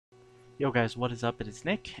Yo guys, what is up? It is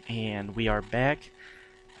Nick, and we are back.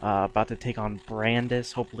 About to take on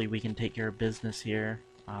Brandis. Hopefully we can take care of business here.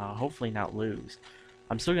 Hopefully not lose.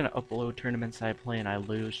 I'm still going to upload tournaments I play and I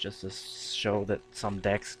lose just to show that some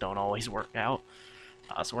decks don't always work out.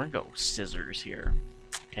 So we're going to go scissors here.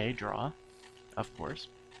 Okay, draw. Of course.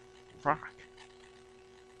 Rock.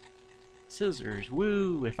 Scissors.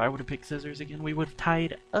 Woo! If I would have picked scissors again, we would have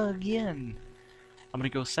tied again. I'm going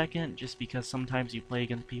to go second just because sometimes you play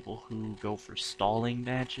against people who go for stalling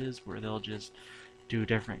matches where they'll just do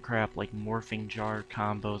different crap like morphing jar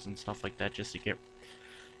combos and stuff like that just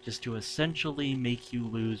to essentially make you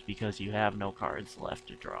lose because you have no cards left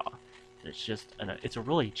to draw. It's a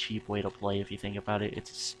really cheap way to play if you think about it.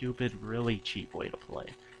 It's a stupid, really cheap way to play.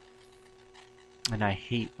 And I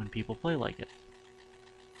hate when people play like it.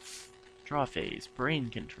 Draw phase, brain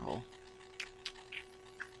control.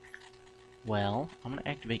 Well, I'm going to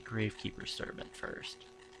activate Gravekeeper's Servant first.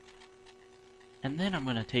 And then I'm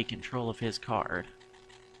going to take control of his card.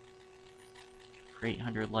 For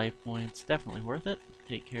 800 life points, definitely worth it.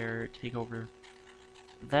 Take over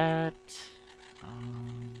that.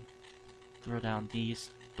 Throw down these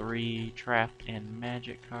 3 trapped and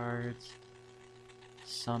magic cards.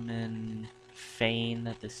 Summon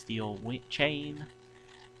Feign the Steel Chain.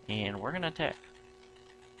 And we're going to attack.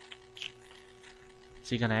 Is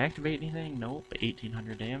he gonna activate anything? Nope.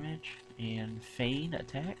 1800 damage. And Feign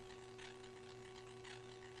attack.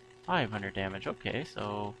 500 damage. Okay,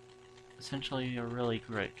 so essentially a really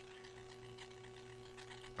quick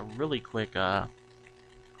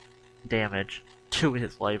damage to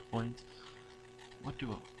his life points.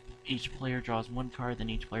 Each player draws 1 card, then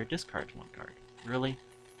each player discards 1 card. Really?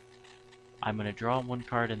 I'm gonna draw 1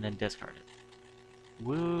 card and then discard it.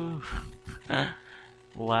 Woo!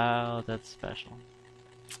 Wow, that's special.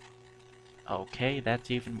 Okay,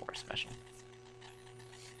 that's even more special.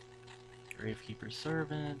 Gravekeeper's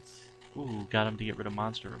Servant. Ooh, got him to get rid of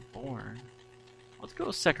Monster Reborn. Let's go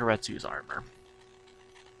Sekaretsu's Armor.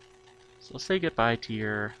 So say goodbye to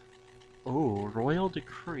your... Ooh, Royal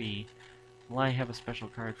Decree. Well, I have a special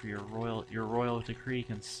card for your Royal Decree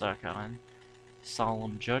can suck on.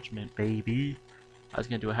 Solemn Judgment, baby. I was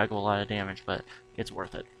gonna do a heck of a lot of damage, but it's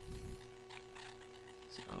worth it.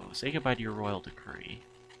 So, say goodbye to your Royal Decree.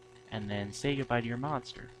 And then say goodbye to your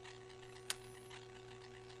monster.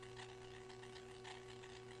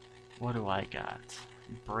 What do I got?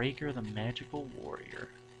 Breaker the Magical Warrior.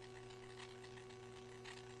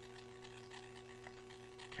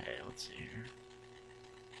 Okay, let's see here.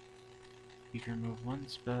 You can remove 1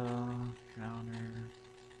 spell, counter.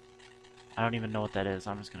 I don't even know what that is.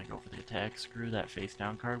 I'm just gonna go for the attack. Screw that face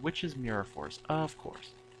down card, which is Mirror Force. Of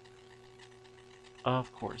course.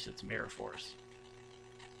 Of course it's Mirror Force.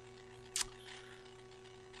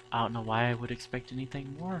 I don't know why I would expect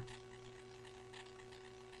anything more.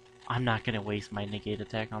 I'm not gonna waste my negate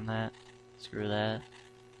attack on that. Screw that.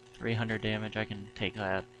 300 damage, I can take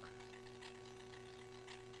that.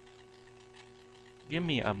 Give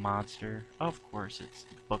me a monster. Of course it's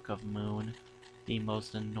Book of Moon. The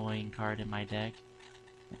most annoying card in my deck.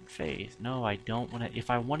 And phase. No, I don't want to. If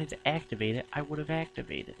I wanted to activate it, I would have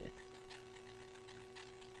activated it.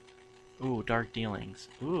 Ooh, Dark Dealings.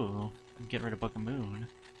 Ooh, I'm getting rid of Book of Moon.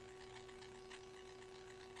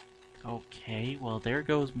 Okay, well there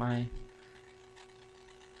goes my...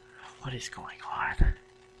 What is going on?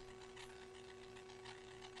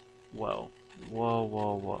 Whoa. Whoa,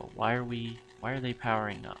 whoa, whoa. Why are they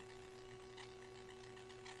powering up?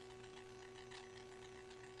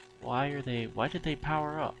 Why did they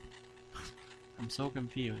power up? I'm so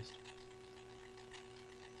confused.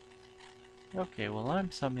 Okay, well I'm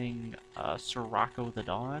summoning Sirocco the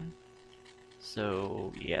Dawn.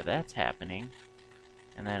 So, yeah, that's happening.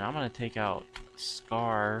 And then I'm going to take out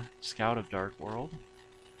Scar, Scout of Dark World.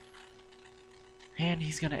 And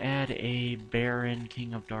he's going to add a Baron,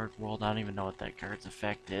 King of Dark World. I don't even know what that card's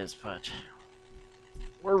effect is, but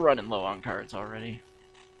we're running low on cards already.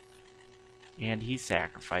 And he's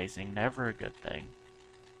sacrificing. Never a good thing.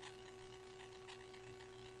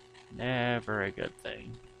 Never a good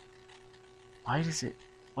thing. What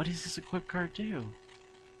does this equip card do?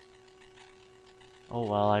 Oh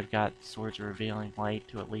well, I've got Swords of Revealing Light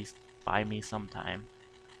to at least buy me some time.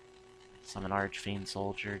 Summon Archfiend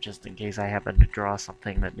Soldier, just in case I happen to draw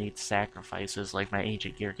something that needs sacrifices, like my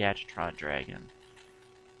Ancient Gear Gadgetron Dragon.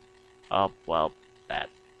 Oh, well, that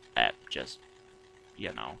just,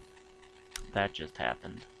 you know, that just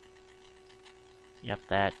happened. Yep,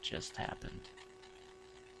 that just happened.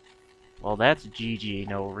 Well, that's GG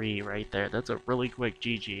no re right there. That's a really quick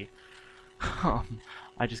GG.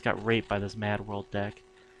 I just got raped by this Mad World deck.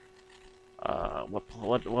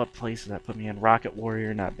 What place does that put me in? Rocket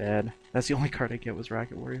Warrior, not bad. That's the only card I get was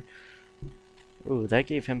Rocket Warrior. Ooh, that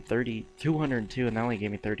gave him 202, and that only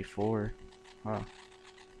gave me 34. Huh.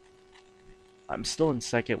 I'm still in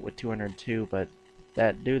second with 202, but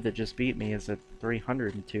that dude that just beat me is at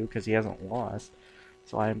 302 because he hasn't lost.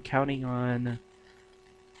 So I'm counting on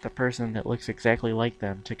the person that looks exactly like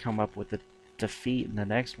them to come up with the defeat in the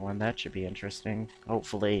next one. That should be interesting.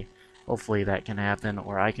 Hopefully that can happen,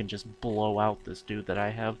 or I can just blow out this dude that I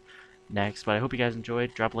have next. But I hope you guys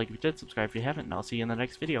enjoyed. Drop a like if you did, subscribe if you haven't, and I'll see you in the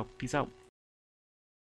next video. Peace out.